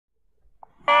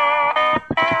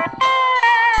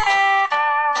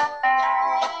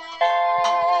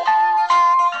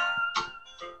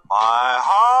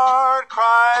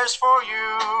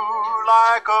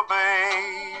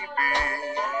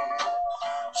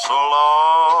So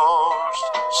lost,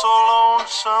 so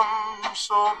lonesome,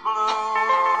 so blue.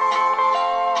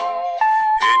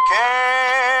 It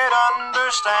can't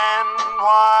understand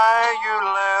why you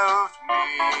left me.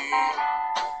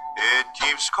 It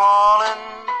keeps calling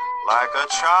like a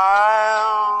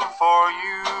child for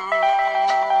you.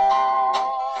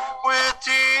 With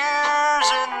tears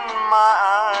in my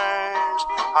eyes,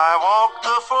 I walk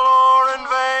the floor in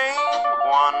vain,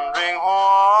 wondering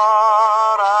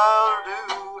what I'll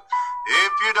do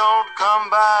if you don't come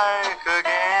back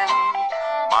again.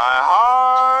 My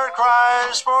heart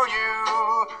cries for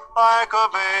you like a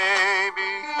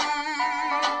baby,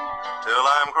 till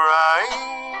I'm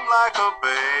crying like a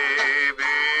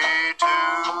baby too.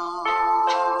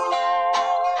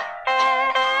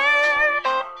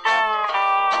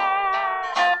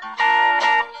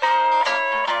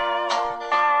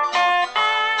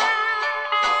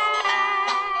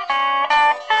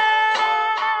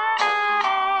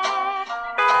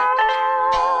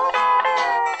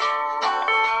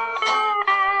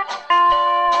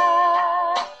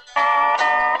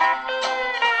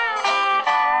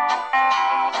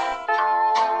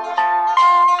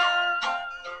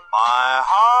 My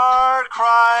heart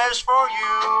cries for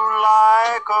you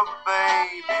like a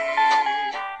baby,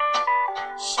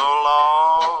 so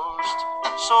lost,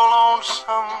 so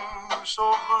lonesome,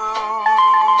 so blue.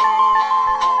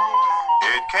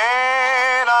 It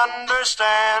can't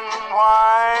understand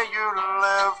why you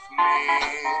left me.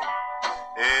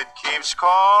 It keeps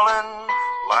calling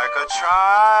like a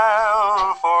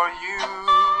child for you.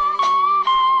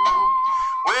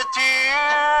 With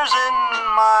tears in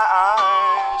my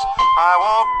eyes, I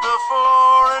walk the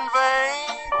floor in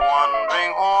vain,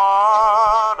 wondering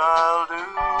what I'll do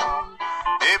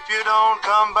if you don't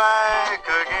come back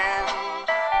again.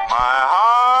 My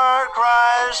heart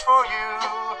cries for you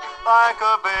like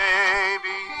a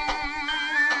baby,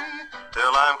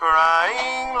 till I'm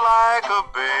crying like a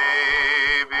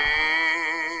baby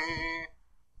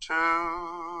too.